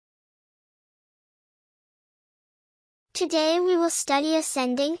Today we will study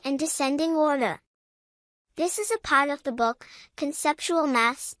ascending and descending order. This is a part of the book, Conceptual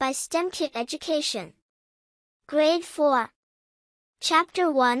Maths by STEM Kit Education. Grade 4.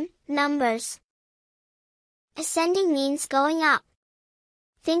 Chapter 1, Numbers. Ascending means going up.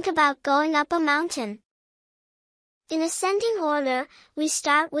 Think about going up a mountain. In ascending order, we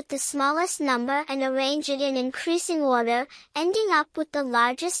start with the smallest number and arrange it in increasing order, ending up with the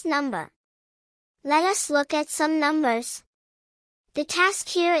largest number. Let us look at some numbers. The task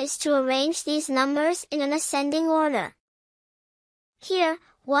here is to arrange these numbers in an ascending order. Here,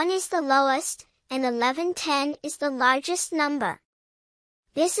 1 is the lowest, and 1110 is the largest number.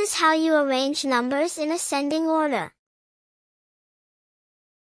 This is how you arrange numbers in ascending order.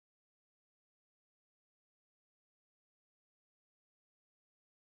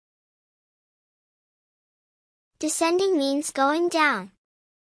 Descending means going down.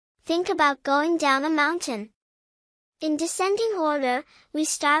 Think about going down a mountain. In descending order, we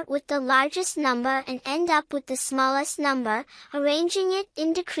start with the largest number and end up with the smallest number, arranging it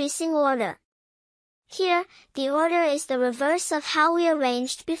in decreasing order. Here, the order is the reverse of how we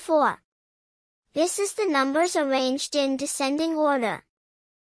arranged before. This is the numbers arranged in descending order.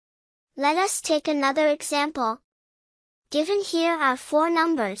 Let us take another example. Given here are 4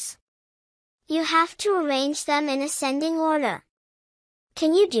 numbers. You have to arrange them in ascending order.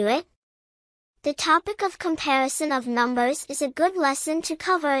 Can you do it? The topic of comparison of numbers is a good lesson to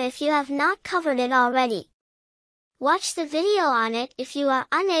cover if you have not covered it already. Watch the video on it if you are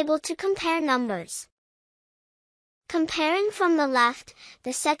unable to compare numbers. Comparing from the left,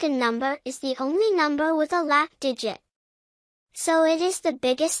 the second number is the only number with a lap digit. So it is the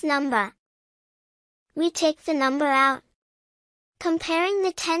biggest number. We take the number out. Comparing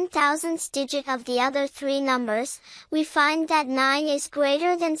the 10,000th digit of the other 3 numbers, we find that 9 is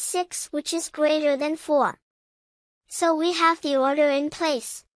greater than 6, which is greater than 4. So we have the order in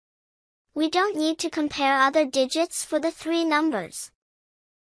place. We don't need to compare other digits for the 3 numbers.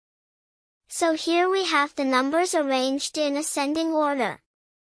 So here we have the numbers arranged in ascending order.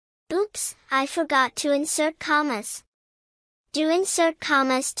 Oops, I forgot to insert commas. Do insert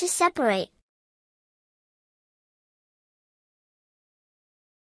commas to separate.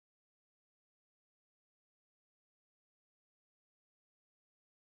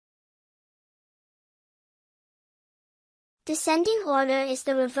 Descending order is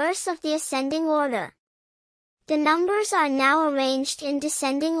the reverse of the ascending order. The numbers are now arranged in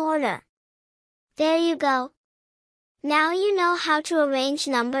descending order. There you go. Now you know how to arrange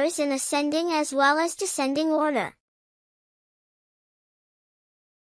numbers in ascending as well as descending order.